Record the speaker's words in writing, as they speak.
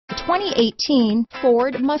2018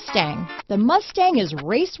 Ford Mustang. The Mustang is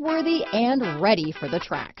race-worthy and ready for the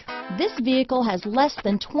track. This vehicle has less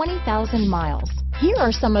than 20,000 miles. Here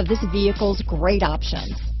are some of this vehicle's great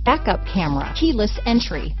options: backup camera, keyless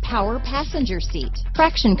entry, power passenger seat,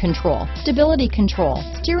 traction control, stability control,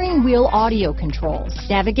 steering wheel audio controls,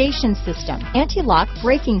 navigation system, anti-lock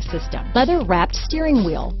braking system, leather-wrapped steering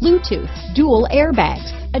wheel, Bluetooth, dual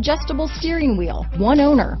airbags, adjustable steering wheel, one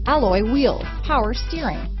owner, alloy wheels, power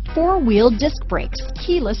steering, four-wheel disc brakes,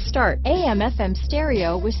 keyless start, AM/FM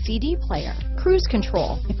stereo with CD player, cruise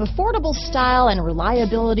control. If affordable style and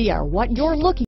reliability are what you're looking